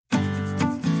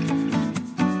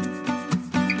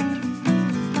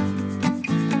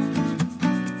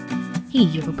Hey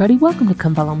everybody, welcome to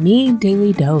Come Follow Me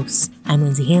Daily Dose. I'm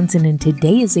Lindsay Hansen and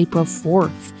today is April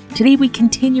 4th. Today we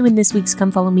continue in this week's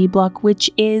Come Follow Me block, which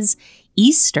is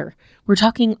Easter. We're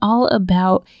talking all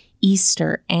about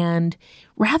Easter, and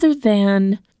rather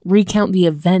than recount the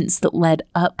events that led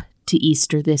up to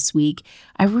Easter this week,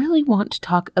 I really want to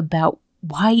talk about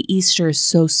why Easter is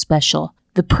so special,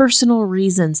 the personal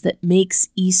reasons that makes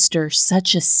Easter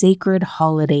such a sacred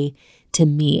holiday to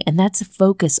me, and that's a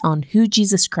focus on who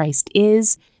Jesus Christ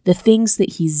is, the things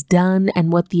that he's done,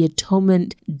 and what the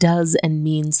atonement does and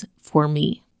means for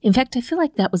me. In fact, I feel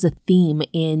like that was a theme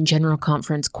in General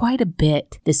Conference quite a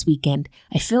bit this weekend.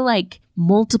 I feel like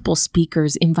multiple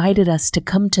speakers invited us to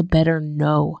come to better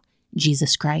know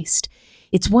Jesus Christ.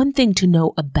 It's one thing to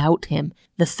know about him,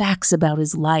 the facts about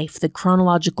his life, the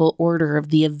chronological order of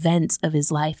the events of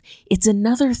his life. It's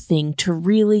another thing to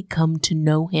really come to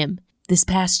know him. This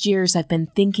past years, I've been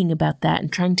thinking about that and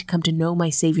trying to come to know my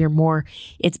Savior more.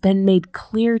 It's been made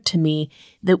clear to me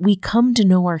that we come to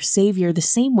know our Savior the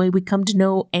same way we come to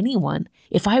know anyone.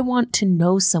 If I want to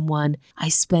know someone, I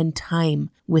spend time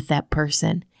with that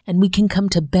person. And we can come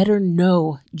to better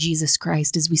know Jesus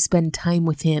Christ as we spend time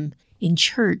with him in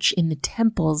church, in the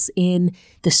temples, in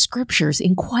the scriptures,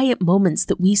 in quiet moments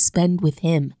that we spend with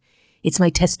him. It's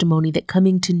my testimony that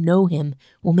coming to know him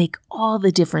will make all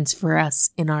the difference for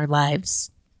us in our lives.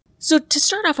 So to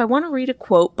start off, I want to read a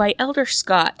quote by Elder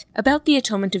Scott about the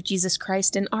atonement of Jesus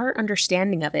Christ and our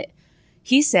understanding of it.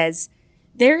 He says,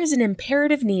 "There is an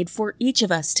imperative need for each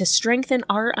of us to strengthen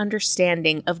our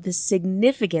understanding of the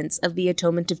significance of the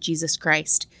atonement of Jesus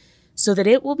Christ, so that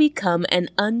it will become an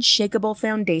unshakable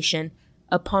foundation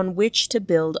upon which to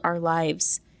build our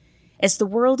lives. As the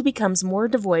world becomes more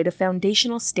devoid of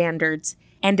foundational standards,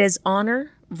 and as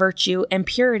honor, virtue, and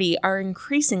purity are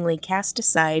increasingly cast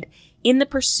aside in the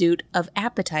pursuit of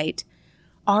appetite,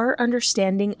 our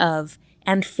understanding of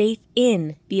and faith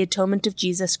in the atonement of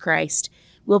Jesus Christ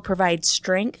will provide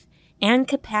strength and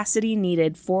capacity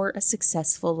needed for a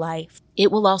successful life.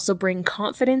 It will also bring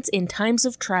confidence in times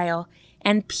of trial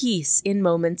and peace in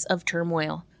moments of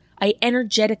turmoil. I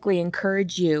energetically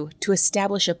encourage you to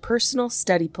establish a personal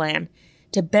study plan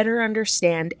to better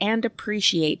understand and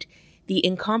appreciate the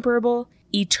incomparable,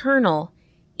 eternal,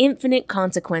 infinite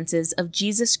consequences of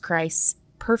Jesus Christ's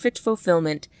perfect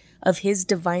fulfillment of his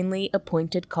divinely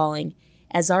appointed calling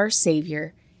as our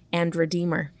Savior and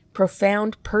Redeemer.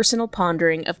 Profound personal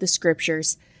pondering of the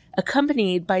Scriptures,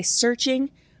 accompanied by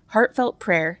searching, heartfelt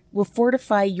prayer, will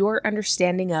fortify your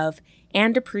understanding of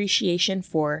and appreciation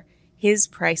for his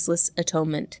priceless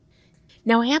atonement."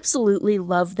 Now, I absolutely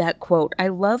love that quote. I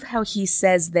love how he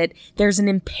says that there's an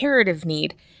imperative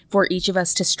need for each of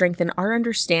us to strengthen our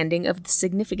understanding of the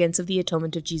significance of the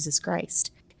atonement of Jesus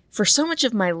Christ. For so much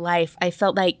of my life, I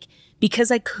felt like because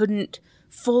I couldn't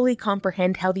fully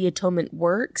comprehend how the atonement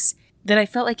works, that I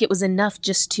felt like it was enough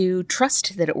just to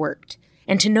trust that it worked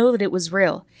and to know that it was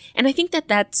real. And I think that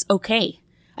that's okay.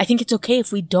 I think it's okay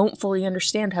if we don't fully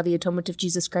understand how the atonement of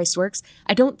Jesus Christ works.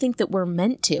 I don't think that we're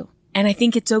meant to. And I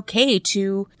think it's okay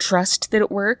to trust that it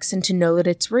works and to know that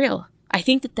it's real. I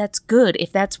think that that's good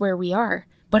if that's where we are.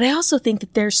 But I also think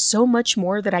that there's so much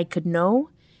more that I could know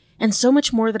and so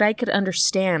much more that I could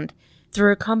understand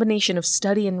through a combination of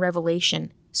study and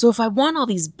revelation. So if I want all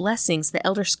these blessings that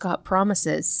Elder Scott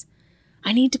promises,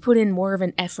 I need to put in more of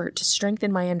an effort to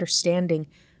strengthen my understanding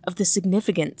of the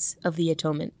significance of the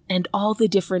atonement and all the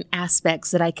different aspects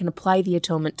that I can apply the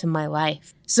atonement to my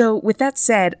life. So with that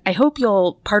said, I hope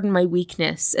you'll pardon my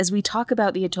weakness as we talk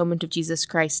about the atonement of Jesus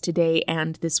Christ today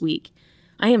and this week.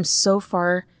 I am so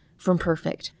far from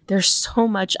perfect. There's so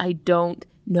much I don't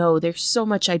know. There's so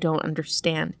much I don't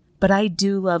understand. But I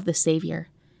do love the Savior,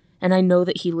 and I know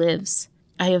that he lives.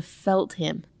 I have felt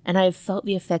him, and I have felt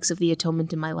the effects of the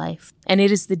atonement in my life. And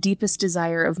it is the deepest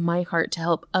desire of my heart to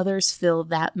help others feel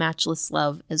that matchless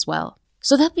love as well.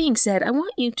 So that being said, I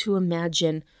want you to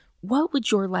imagine, what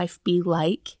would your life be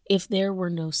like if there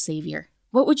were no Savior?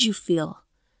 What would you feel?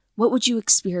 What would you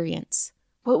experience?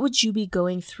 What would you be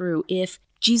going through if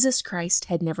Jesus Christ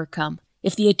had never come?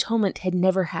 If the atonement had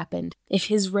never happened? If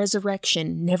his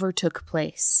resurrection never took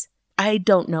place? I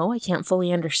don't know. I can't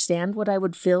fully understand what I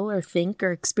would feel or think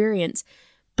or experience.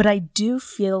 But I do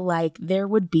feel like there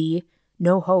would be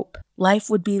no hope. Life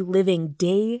would be living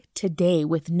day to day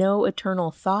with no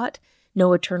eternal thought,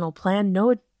 no eternal plan, no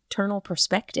eternal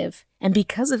perspective. And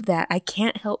because of that, I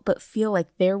can't help but feel like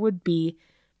there would be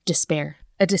despair.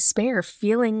 A despair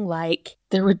feeling like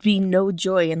there would be no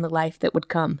joy in the life that would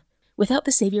come. Without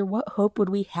the Savior, what hope would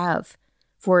we have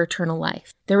for eternal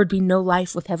life? There would be no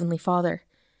life with Heavenly Father,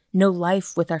 no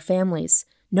life with our families,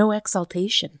 no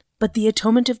exaltation. But the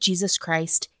atonement of Jesus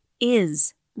Christ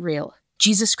is real.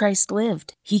 Jesus Christ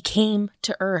lived. He came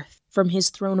to earth from his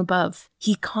throne above.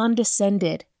 He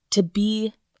condescended to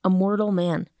be a mortal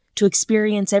man, to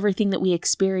experience everything that we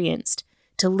experienced,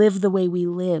 to live the way we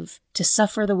live, to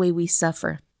suffer the way we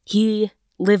suffer. He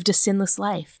lived a sinless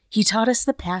life. He taught us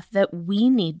the path that we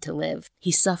need to live.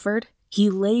 He suffered. He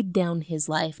laid down his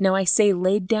life. Now I say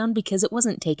laid down because it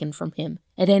wasn't taken from him.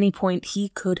 At any point, he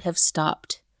could have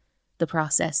stopped the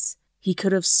process. He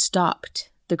could have stopped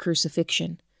the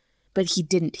crucifixion. But he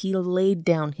didn't. He laid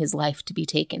down his life to be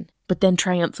taken. But then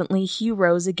triumphantly, he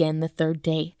rose again the third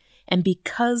day. And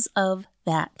because of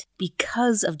that,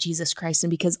 because of Jesus Christ, and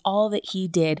because all that he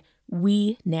did,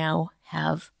 we now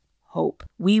have hope.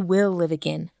 We will live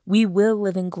again. We will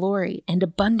live in glory and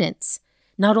abundance.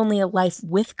 Not only a life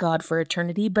with God for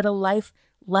eternity, but a life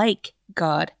like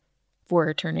God for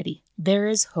eternity. There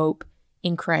is hope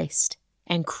in Christ,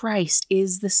 and Christ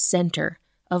is the center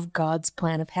of God's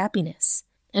plan of happiness.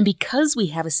 And because we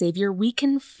have a Savior, we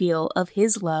can feel of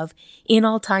his love in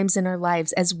all times in our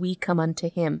lives as we come unto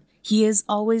him. He is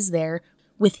always there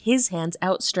with his hands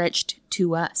outstretched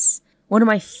to us. One of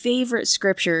my favorite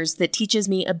scriptures that teaches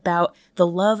me about the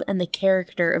love and the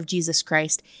character of Jesus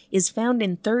Christ is found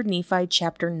in 3 Nephi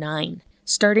chapter 9.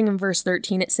 Starting in verse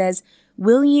 13, it says,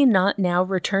 "Will ye not now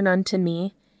return unto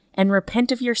me, and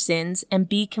repent of your sins, and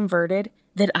be converted,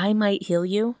 that I might heal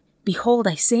you? Behold,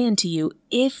 I say unto you,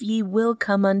 if ye will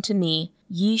come unto me,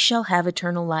 ye shall have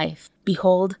eternal life.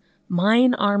 Behold,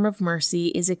 mine arm of mercy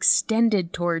is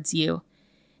extended towards you,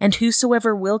 and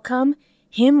whosoever will come,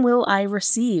 him will I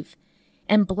receive.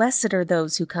 And blessed are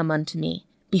those who come unto me.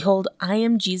 Behold, I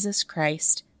am Jesus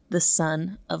Christ, the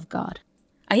Son of God."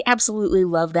 I absolutely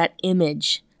love that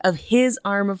image of his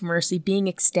arm of mercy being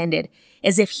extended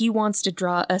as if he wants to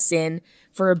draw us in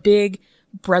for a big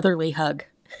brotherly hug.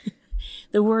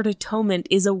 The word atonement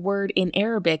is a word in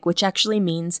Arabic which actually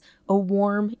means a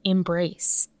warm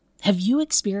embrace. Have you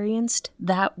experienced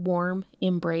that warm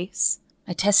embrace?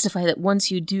 I testify that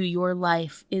once you do, your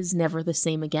life is never the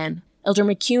same again. Elder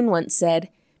McCune once said,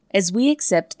 "As we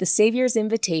accept the Savior's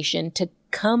invitation to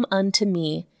come unto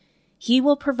me, he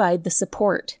will provide the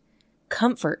support,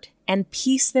 comfort, and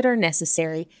peace that are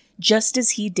necessary, just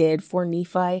as he did for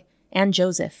Nephi and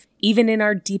Joseph. Even in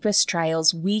our deepest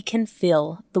trials, we can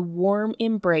feel the warm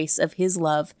embrace of his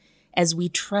love as we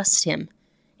trust him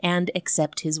and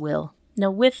accept his will."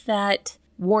 Now, with that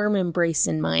warm embrace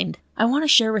in mind, I want to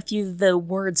share with you the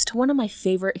words to one of my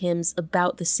favorite hymns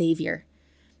about the Savior,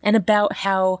 and about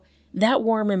how that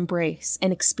warm embrace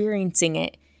and experiencing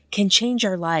it can change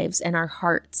our lives and our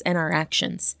hearts and our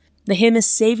actions. The hymn is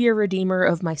 "Savior, Redeemer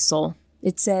of my soul."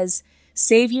 It says,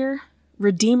 "Savior,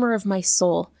 Redeemer of my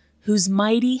soul, whose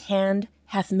mighty hand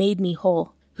hath made me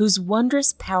whole, whose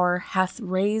wondrous power hath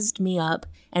raised me up,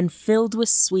 and filled with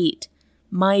sweet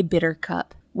my bitter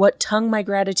cup. What tongue my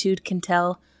gratitude can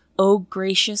tell, O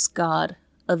gracious God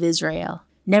of Israel?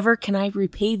 Never can I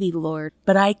repay thee, Lord,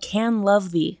 but I can love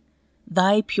thee,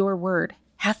 thy pure word.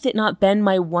 Hath it not been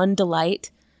my one delight,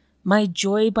 my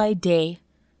joy by day,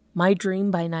 my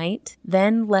dream by night?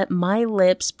 Then let my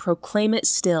lips proclaim it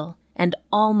still, and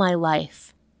all my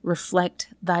life reflect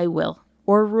thy will.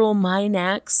 O'errule mine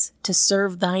acts to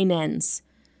serve thine ends.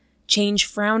 Change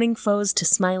frowning foes to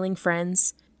smiling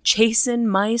friends. Chasten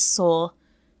my soul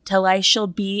till I shall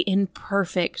be in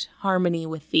perfect harmony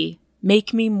with thee.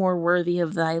 Make me more worthy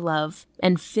of thy love,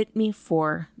 and fit me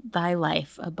for thy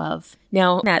life above."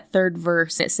 Now, in that third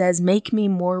verse, it says, "Make me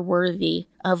more worthy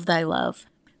of thy love."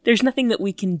 There's nothing that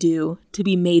we can do to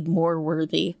be made more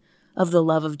worthy of the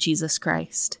love of Jesus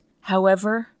Christ.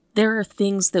 However, there are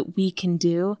things that we can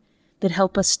do that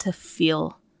help us to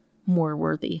feel more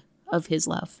worthy of his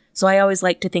love. So I always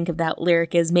like to think of that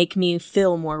lyric as, "Make me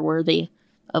feel more worthy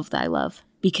of thy love."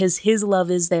 Because his love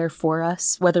is there for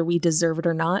us, whether we deserve it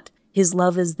or not. His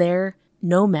love is there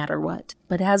no matter what.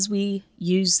 But as we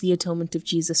use the atonement of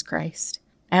Jesus Christ,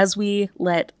 as we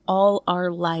let all our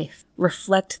life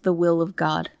reflect the will of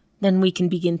God, then we can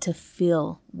begin to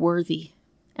feel worthy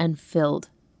and filled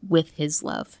with his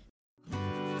love.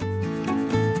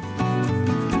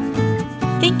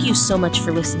 Thank you so much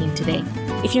for listening today.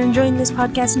 If you're enjoying this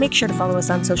podcast, make sure to follow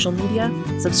us on social media,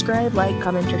 subscribe, like,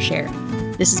 comment, or share.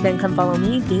 This has been Come Follow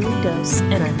Me, Daily Dose,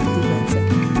 and I'm Lindsay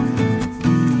Hansen.